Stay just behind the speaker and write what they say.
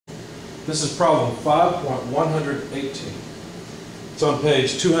This is problem 5.118. It's on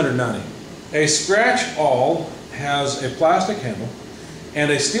page 290. A scratch awl has a plastic handle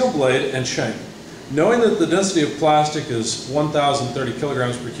and a steel blade and shank. Knowing that the density of plastic is 1,030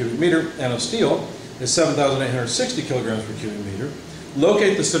 kilograms per cubic meter and of steel is 7,860 kilograms per cubic meter,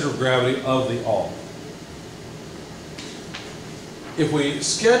 locate the center of gravity of the awl. If we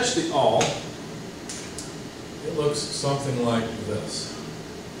sketch the awl, it looks something like this.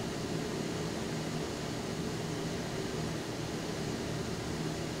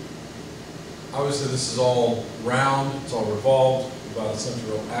 Obviously this is all round, it's all revolved about a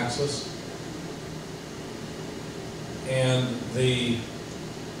central axis. And this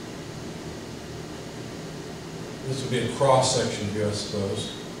would be a cross-section view, I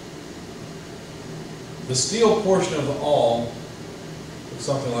suppose. The steel portion of the awl looks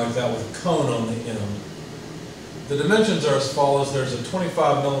something like that with a cone on the end. The dimensions are as follows. There's a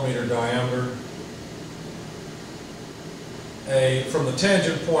 25 millimeter diameter. From the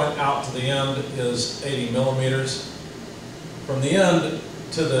tangent point out to the end is 80 millimeters. From the end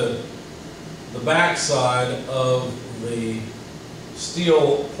to the back side of the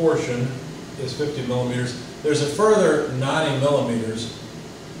steel portion is 50 millimeters. There's a further 90 millimeters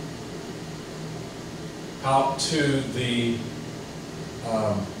out to the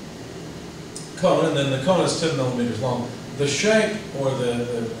cone, and then the cone is 10 millimeters long. The shank, or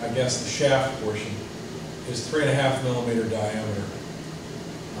I guess the shaft portion, is 3.5 millimeter diameter.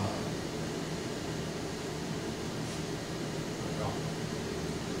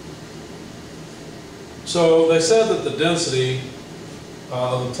 So they said that the density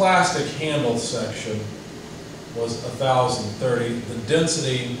of the plastic handle section was 1,030. The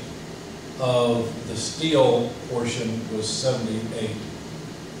density of the steel portion was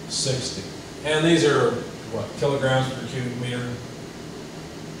 7,860. And these are, what, kilograms per cubic meter?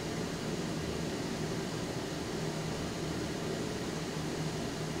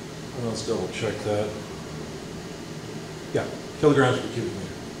 Let's double check that. Yeah, kilograms per cubic meter.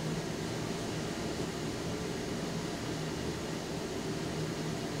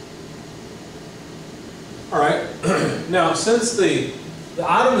 All right, now since the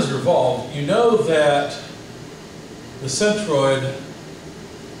item is revolved, you know that the centroid,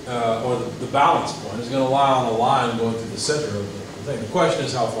 or the balance point, is going to lie on a line going through the center of the thing. The question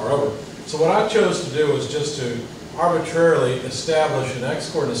is how far over. So what I chose to do was just to arbitrarily establish an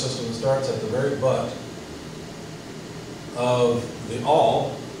x-coordinate system that starts at the very butt of the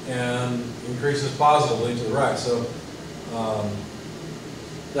awl and increases positively to the right. So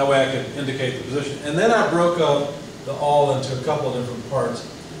that way I could indicate the position. And then I broke up the awl into a couple of different parts.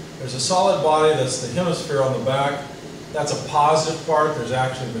 There's a solid body, that's the hemisphere on the back. That's a positive part. There's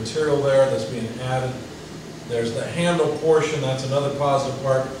actually material there that's being added. There's the handle portion, that's another positive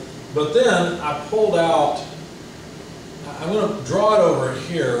part. But then I pulled out, I'm going to draw it over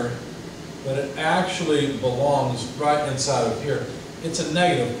here, but it actually belongs right inside of here. It's a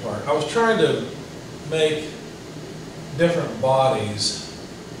negative part. I was trying to make different bodies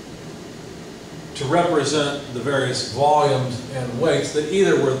to represent the various volumes and weights that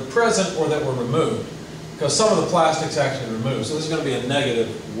either were present or that were removed, because some of the plastic's actually removed. So this is going to be a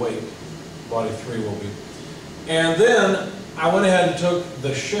negative weight, body 3 will be. And then I went ahead and took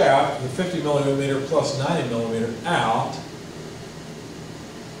the shaft, the 50 millimeter plus 90 millimeter out.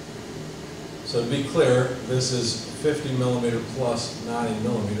 So to be clear, this is 50 millimeter plus 90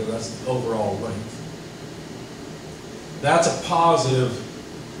 millimeter, that's the overall length. That's a positive,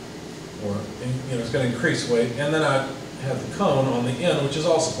 or it's going to increase weight, and then I have the cone on the end, which is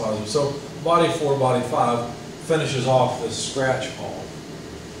also positive. So body 4, body 5 finishes off this scratch awl.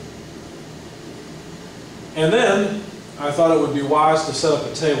 And then I thought it would be wise to set up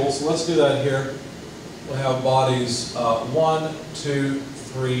a table, so let's do that here. We'll have bodies 1, 2,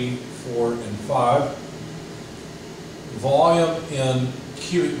 3, 4, and 5. Volume in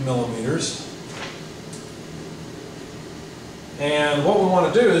cubic millimeters. And what we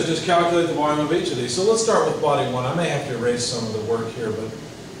want to do is just calculate the volume of each of these. So let's start with body 1. I may have to erase some of the work here, but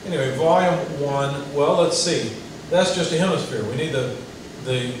anyway, volume 1, well, let's see. That's just a hemisphere. We need the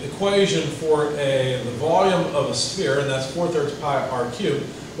equation for the volume of a sphere, and that's 4/3 pi r cubed,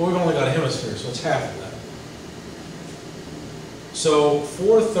 but we've only got a hemisphere, so it's half of that. So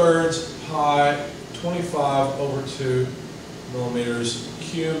 4/3 pi 25 over 2 millimeters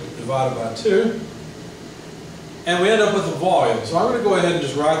cubed divided by 2. And we end up with the volume. So I'm going to go ahead and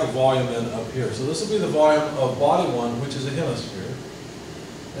just write the volume in up here. So this will be the volume of body 1, which is a hemisphere.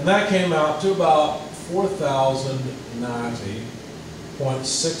 And that came out to about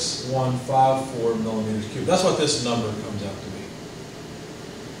 4,090.6154 millimeters cubed. That's what this number comes out to be.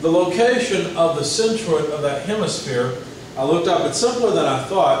 The location of the centroid of that hemisphere, I looked up, it's simpler than I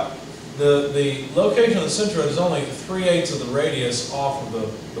thought. The location of the centroid is only 3/8 of the radius off of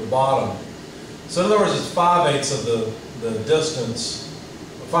the bottom. So in other words, it's 5/8 of the distance,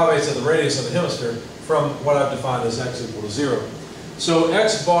 5/8 of the radius of the hemisphere from what I've defined as x equal to 0. So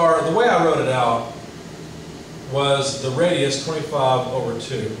x bar, the way I wrote it out was the radius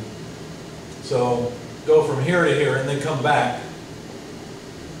 25/2. So go from here to here and then come back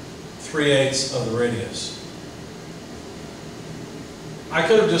 3/8 of the radius. I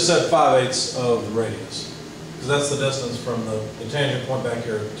could have just said 5/8 of the radius, because that's the distance from the tangent point back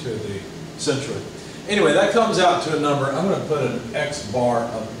here to the centroid. Anyway, that comes out to a number. I'm going to put an x bar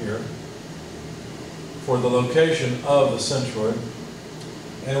up here for the location of the centroid,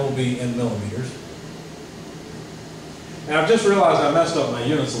 and it will be in millimeters. And I've just realized I messed up my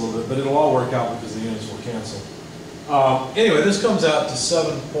units a little bit, but it'll all work out because the units will cancel. Anyway, this comes out to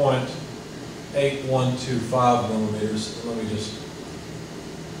 7.8125 millimeters. Let me just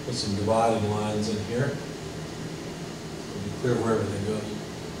put some dividing lines in here so it'll be clear where everything goes.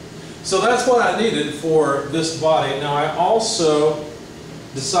 So that's what I needed for this body. Now I also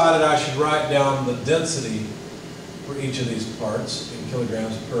decided I should write down the density for each of these parts in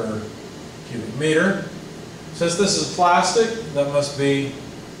kilograms per cubic meter. Since this is plastic, that must be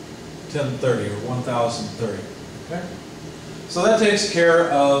 1030 or 1030. Okay? So that takes care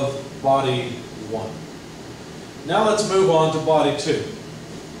of body 1. Now let's move on to body 2.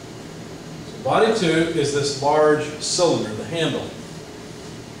 So body 2 is this large cylinder, the handle.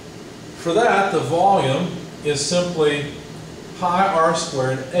 For that, the volume is simply pi r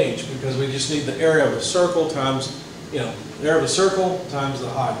squared h, because we just need the area of a circle times, the area of a circle times the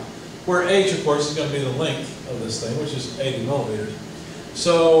height. Where h, of course, is going to be the length of this thing, which is 80 millimeters.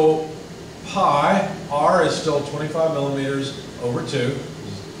 So pi, r is still 25 millimeters over 2. This is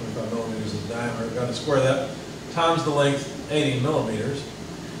 25 millimeters of diameter. We've got to square that times the length, 80 millimeters.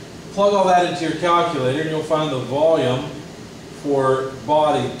 Plug all that into your calculator, and you'll find the volume for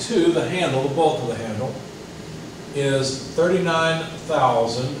body 2, the handle, the bulk of the handle, is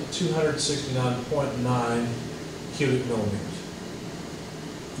 39,269.9 cubic millimeters.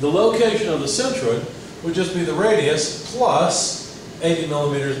 The location of the centroid would just be the radius plus 80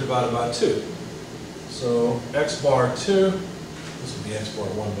 millimeters divided by 2. So x bar 2, this would be x bar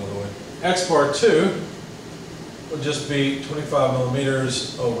 1 by the way, x bar 2 would just be 25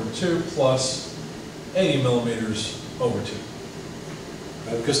 millimeters over 2 plus 80 millimeters over 2.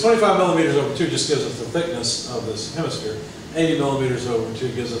 Because 25 millimeters over 2 just gives us the thickness of this hemisphere. 80 millimeters over 2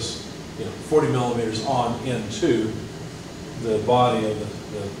 gives us 40 millimeters on into the body of the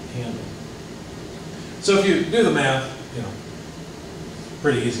handle. So if you do the math,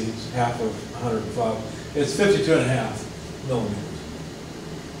 pretty easy. It's half of 105. It's 52.5 millimeters.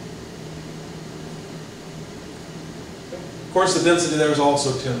 Of course, the density there is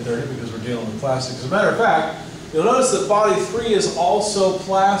also 1030 because we're dealing with plastic. As a matter of fact, you'll notice that body 3 is also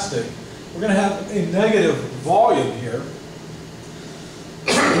plastic. We're going to have a negative volume here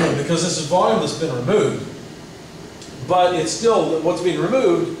because this is volume that's been removed. But it's still, what's being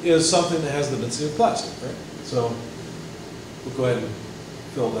removed is something that has the density of plastic, right? So we'll go ahead and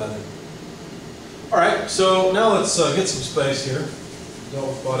fill that in. All right, so now let's get some space here. Dealt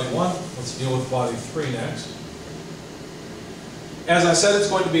with body 1. Let's deal with body 3 next. As I said, it's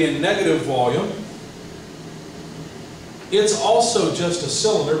going to be a negative volume. It's also just a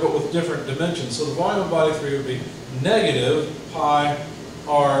cylinder, but with different dimensions. So the volume of body 3 would be negative pi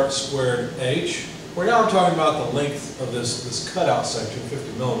r squared h. Where now I'm talking about the length of this cutout section,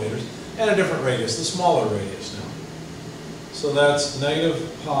 50 millimeters, and a different radius, the smaller radius now. So that's negative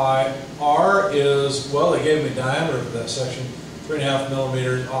pi. R is, well, they gave me diameter for that section, 3.5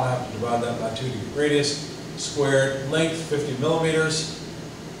 millimeters. I'll have to divide that by 2 to get radius. Squared, length 50 millimeters.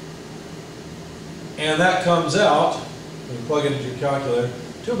 And that comes out, when you plug it into your calculator,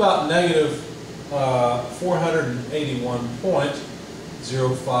 to about negative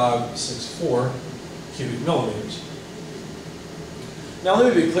 481.0564 cubic millimeters. Now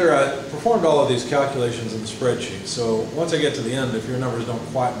let me be clear, I performed all of these calculations in the spreadsheet, so once I get to the end, if your numbers don't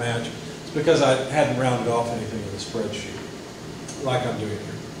quite match, it's because I hadn't rounded off anything in the spreadsheet, like I'm doing here.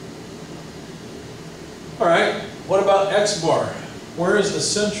 All right, what about x bar? Where is the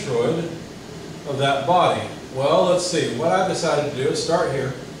centroid of that body? Well, let's see. What I've decided to do is start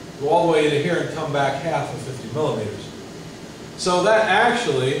here, go all the way to here, and come back half of 50 millimeters. So that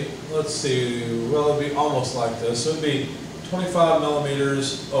actually, let's see, well, it'd be almost like this. So it'd be 25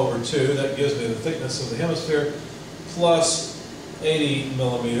 millimeters over 2. That gives me the thickness of the hemisphere, plus 80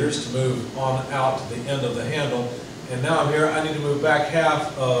 millimeters to move on out to the end of the handle. And now I'm here, I need to move back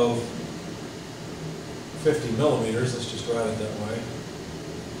half of 50 millimeters. Let's just write it that way.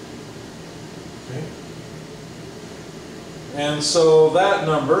 Okay. And so that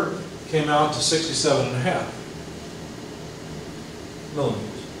number came out to 67.5 millimeters.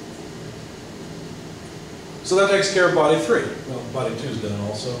 So that takes care of body 3. Well, body 2 is done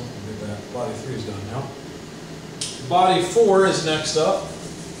also. We'll get that. Body 3 is done now. Body 4 is next up.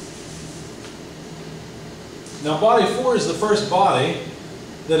 Now body 4 is the first body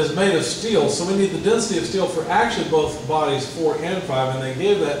that is made of steel, so we need the density of steel for actually both bodies 4 and 5, and they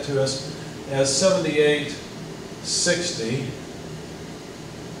gave that to us as 7860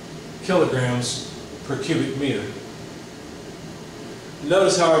 kilograms per cubic meter.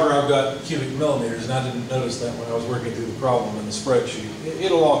 Notice, however, I've got cubic millimeters, and I didn't notice that when I was working through the problem in the spreadsheet.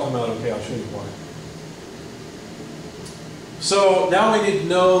 It'll all come out okay, I'll show you why. So now we need to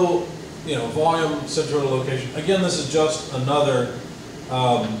know, volume, centroidal location. Again, this is just another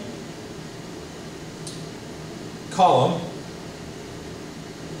column.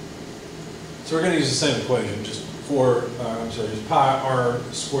 So we're going to use the same equation, just just pi r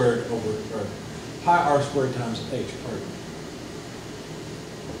squared over, or pi r squared times h, pardon.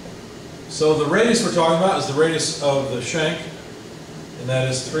 So the radius we're talking about is the radius of the shank, and that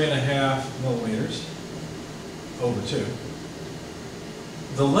is 3.5 millimeters over 2.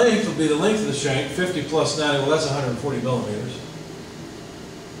 The length will be the length of the shank, 50 plus 90, well that's 140 millimeters.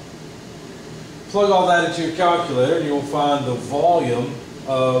 Plug all that into your calculator and you will find the volume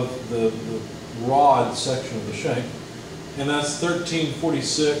of the rod section of the shank, and that's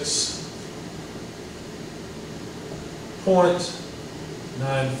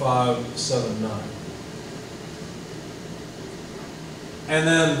 1346.9579. And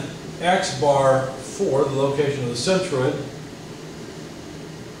then X bar 4, the location of the centroid.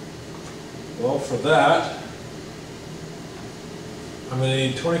 Well, for that, I'm going to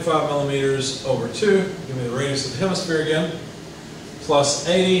need 25 millimeters over 2, give me the radius of the hemisphere again, plus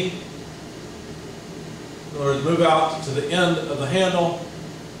 80, in order to move out to the end of the handle.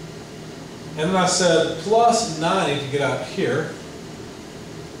 And then I said plus 90 to get out here.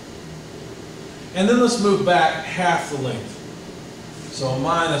 And then let's move back half the length. So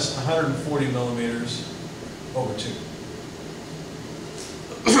minus 140 millimeters over 2.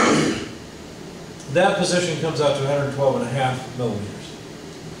 That position comes out to 112.5 millimeters.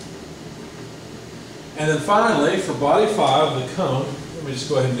 And then finally, for body 5, the cone, let me just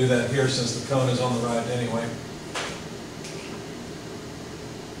go ahead and do that here since the cone is on the right anyway.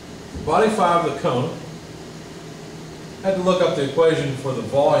 Body 5, the cone, I had to look up the equation for the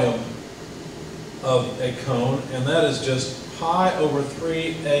volume of a cone, and that is just pi over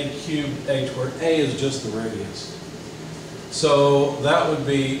 3a cubed h, where a is just the radius. So that would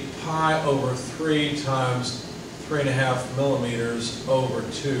be pi over 3 times 3.5 millimeters over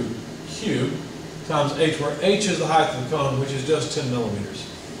 2 cubed times h, where h is the height of the cone, which is just 10 millimeters.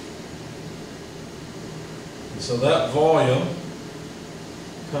 And so that volume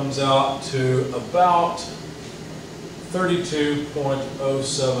comes out to about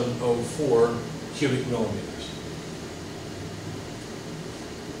 32.0704 cubic millimeters.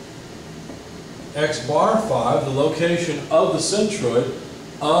 X bar 5, the location of the centroid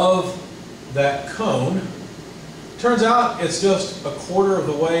of that cone. Turns out it's just a quarter of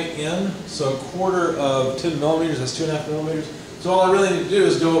the way in, so a quarter of 10 millimeters, that's 2.5 millimeters. So all I really need to do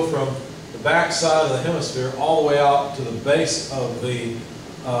is go from the back side of the hemisphere all the way out to the base of the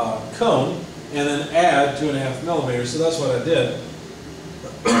cone, and then add 2.5 millimeters. So that's what I did.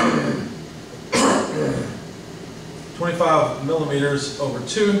 25 millimeters over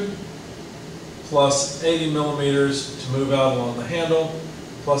 2. Plus 80 millimeters to move out along the handle,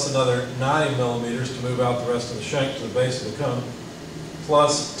 plus another 90 millimeters to move out the rest of the shank to the base of the cone,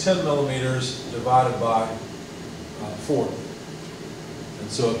 plus 10 millimeters divided by 4. And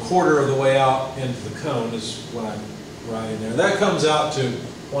so a quarter of the way out into the cone is what I'm writing there. That comes out to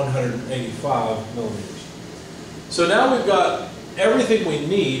 185 millimeters. So now we've got everything we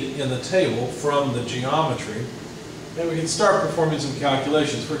need in the table from the geometry, and we can start performing some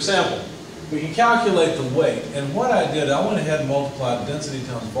calculations. For example, we can calculate the weight, and what I did, I went ahead and multiplied density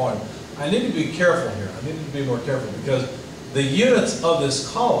times volume. I need to be careful here. I need to be more careful because the units of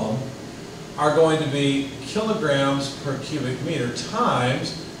this column are going to be kilograms per cubic meter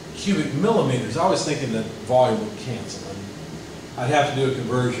times cubic millimeters. I was thinking that volume would cancel, and I'd have to do a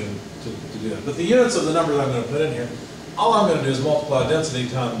conversion to do that. But the units of the numbers I'm going to put in here, all I'm going to do is multiply density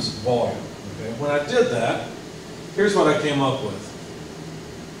times volume. Okay? When I did that, here's what I came up with.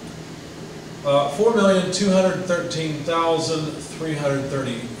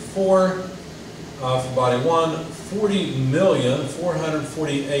 4,213,334 For body 1,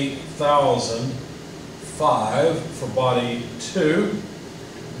 40,448,005 for body 2,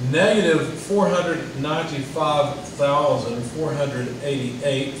 negative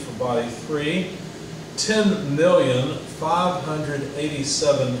 495,488 for body 3,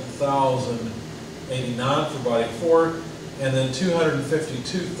 10,587,089 for body 4, and then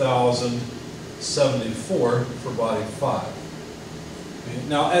 252,074 for body 5.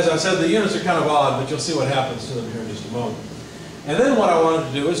 Now, as I said, the units are kind of odd, but you'll see what happens to them here in just a moment. And then what I wanted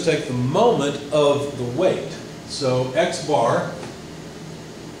to do is take the moment of the weight. So X bar,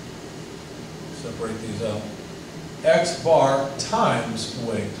 separate these out, X bar times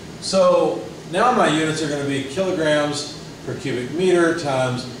weight. So now my units are going to be kilograms per cubic meter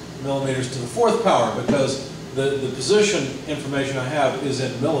times millimeters to the 4th power, because the position information I have is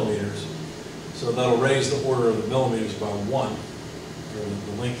in millimeters. So that'll raise the order of the millimeters by 1, or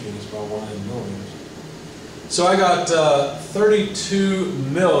the length units by 1 in millimeters. So I got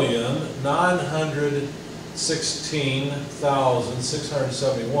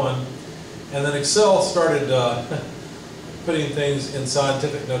 32,916,671, and then Excel started putting things in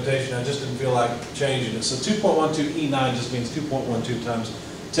scientific notation. I just didn't feel like changing it. So 2.12 E9 just means 2.12 times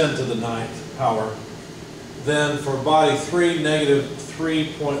 10 to the 9th power. Then for body 3, negative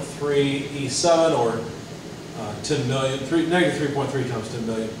 3.3 E7, or 10 million, negative 3.3 times 10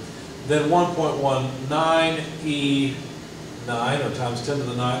 million. Then 1.19 E9, or times 10 to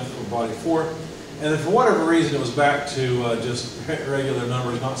the 9th for body 4. And then for whatever reason, it was back to just regular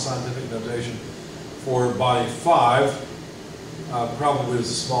numbers, not scientific notation, for body 5. Probably was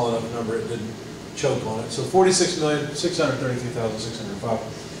a small enough number, it didn't choke on it. So 46,633,605.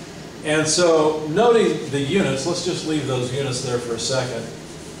 And so noting the units, let's just leave those units there for a second.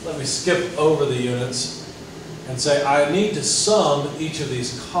 Let me skip over the units and say I need to sum each of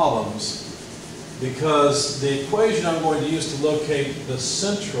these columns, because the equation I'm going to use to locate the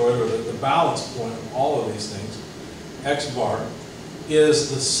centroid, or the balance point of all of these things, X bar, is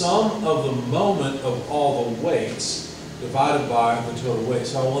the sum of the moment of all the weights divided by the total weight.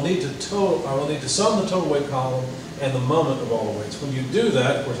 So I will need to sum the total weight column and the moment of all the weights. When you do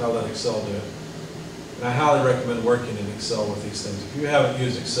that, of course I'll let Excel do it. And I highly recommend working in Excel with these things. If you haven't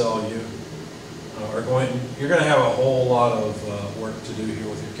used Excel, you're going to have a whole lot of work to do here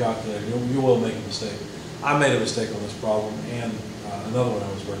with your calculator. You will make a mistake. I made a mistake on this problem, and another one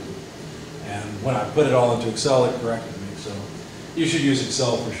I was working with. And when I put it all into Excel, it corrected me. So you should use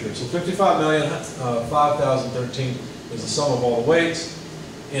Excel for sure. So 55,005,013 is the sum of all the weights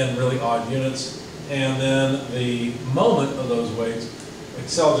in really odd units. And then the moment of those weights,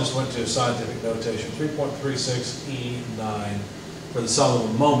 Excel just went to scientific notation, 3.36 E9 for the sum of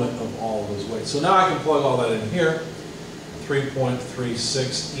the moment of all of those weights. So now I can plug all that in here,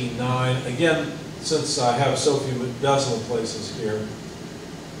 3.36 E9. Again, since I have so few decimal places here,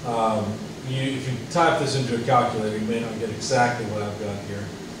 if you type this into a calculator, you may not get exactly what I've got here.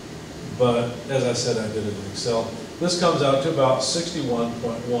 But as I said, I did it in Excel. This comes out to about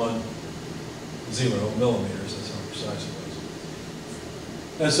 61.10 millimeters. That's how precise it was.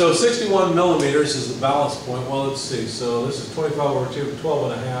 And so 61 millimeters is the balance point. Well, let's see. So this is 25 over 2,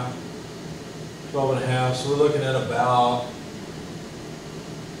 12 and a half. 12 and a half. So we're looking at about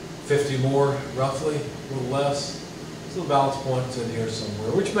 50 more, roughly, a little less. So the balance point's in here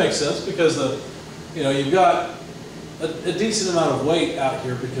somewhere, which makes sense because you've got a decent amount of weight out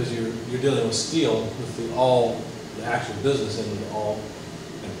here because you're dealing with steel with the actual business end of the awl,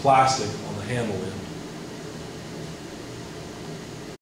 and plastic on the handle end.